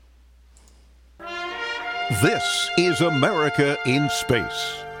This is America in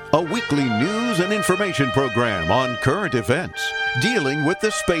Space, a weekly news and information program on current events dealing with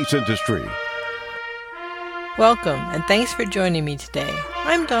the space industry. Welcome, and thanks for joining me today.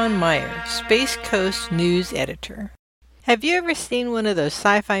 I'm Dawn Meyer, Space Coast News Editor. Have you ever seen one of those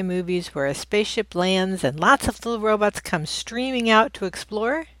sci-fi movies where a spaceship lands and lots of little robots come streaming out to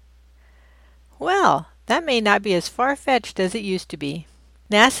explore? Well, that may not be as far-fetched as it used to be.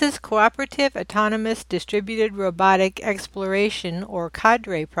 NASA's Cooperative Autonomous Distributed Robotic Exploration, or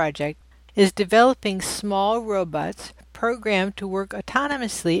CADRE project, is developing small robots programmed to work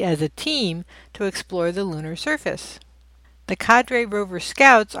autonomously as a team to explore the lunar surface. The CADRE Rover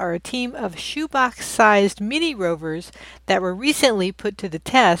Scouts are a team of shoebox-sized mini rovers that were recently put to the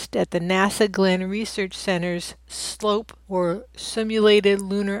test at the NASA Glenn Research Center's SLOPE, or Simulated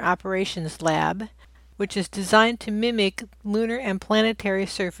Lunar Operations Lab, which is designed to mimic lunar and planetary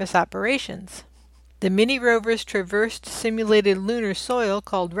surface operations. The mini rovers traversed simulated lunar soil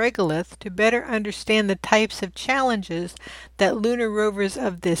called regolith to better understand the types of challenges that lunar rovers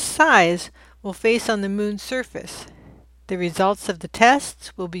of this size will face on the moon's surface. The results of the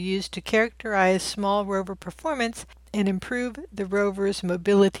tests will be used to characterize small rover performance and improve the rover's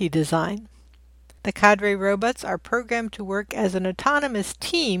mobility design. The CADRE robots are programmed to work as an autonomous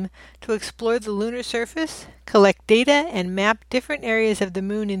team to explore the lunar surface, collect data, and map different areas of the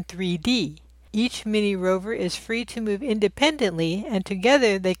moon in 3D. Each mini rover is free to move independently, and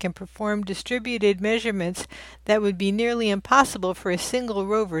together they can perform distributed measurements that would be nearly impossible for a single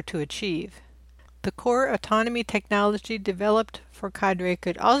rover to achieve. The core autonomy technology developed for CADRE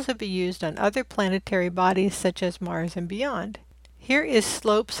could also be used on other planetary bodies such as Mars and beyond. Here is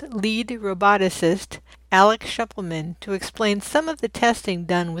SLOPE's lead roboticist, Alex Schuppelman, to explain some of the testing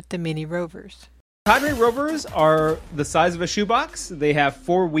done with the mini rovers. CADRE rovers are the size of a shoebox. They have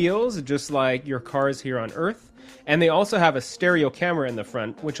 4 wheels, just like your cars here on Earth. And they also have a stereo camera in the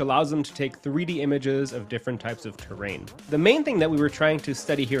front, which allows them to take 3D images of different types of terrain. The main thing that we were trying to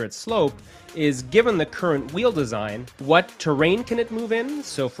study here at SLOPE is, given the current wheel design, what terrain can it move in?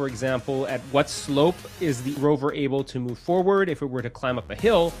 So for example, at what slope is the rover able to move forward if it were to climb up a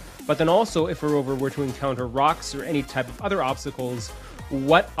hill? But then also, if a rover were to encounter rocks or any type of other obstacles,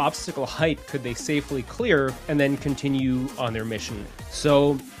 what obstacle height could they safely clear and then continue on their mission?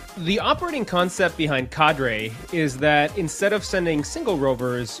 So the operating concept behind CADRE is that instead of sending single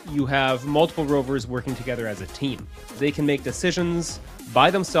rovers, you have multiple rovers working together as a team. They can make decisions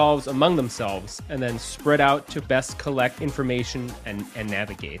by themselves, among themselves, and then spread out to best collect information and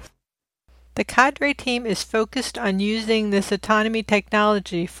navigate. The CADRE team is focused on using this autonomy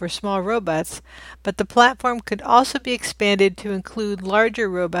technology for small robots, but the platform could also be expanded to include larger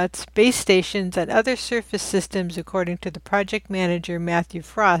robots, base stations, and other surface systems, according to the project manager Matthew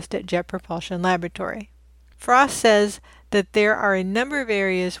Frost at Jet Propulsion Laboratory. Frost says that there are a number of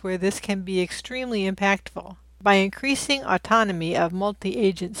areas where this can be extremely impactful. By increasing autonomy of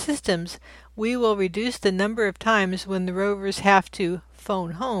multi-agent systems, we will reduce the number of times when the rovers have to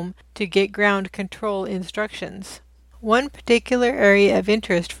phone home to get ground control instructions. One particular area of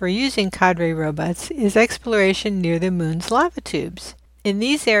interest for using CADRE robots is exploration near the moon's lava tubes. In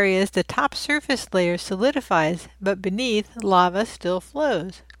these areas, the top surface layer solidifies, but beneath, lava still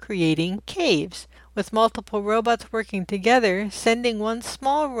flows, creating caves. With multiple robots working together, sending one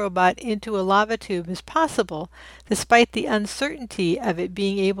small robot into a lava tube is possible, despite the uncertainty of it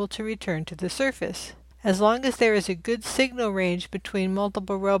being able to return to the surface. As long as there is a good signal range between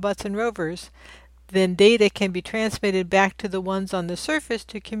multiple robots and rovers, then data can be transmitted back to the ones on the surface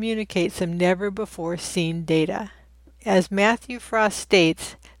to communicate some never-before-seen data. As Matthew Frost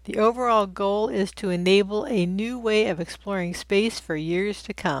states, the overall goal is to enable a new way of exploring space for years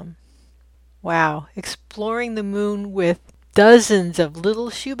to come. Wow, exploring the moon with dozens of little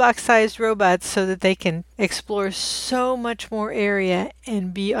shoebox-sized robots so that they can explore so much more area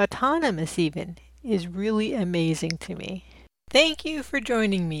and be autonomous even is really amazing to me. Thank you for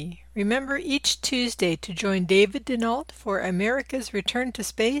joining me. Remember each Tuesday to join David Denault for America's Return to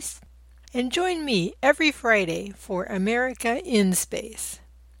Space, and join me every Friday for America in Space.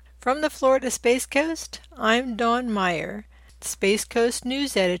 From the Florida Space Coast, I'm Dawn Meyer, Space Coast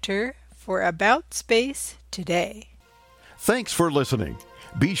News Editor for About Space Today. Thanks for listening.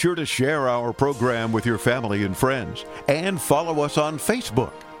 Be sure to share our program with your family and friends, and follow us on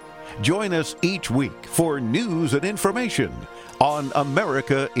Facebook. Join us each week for news and information on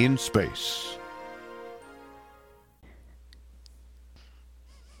America in Space.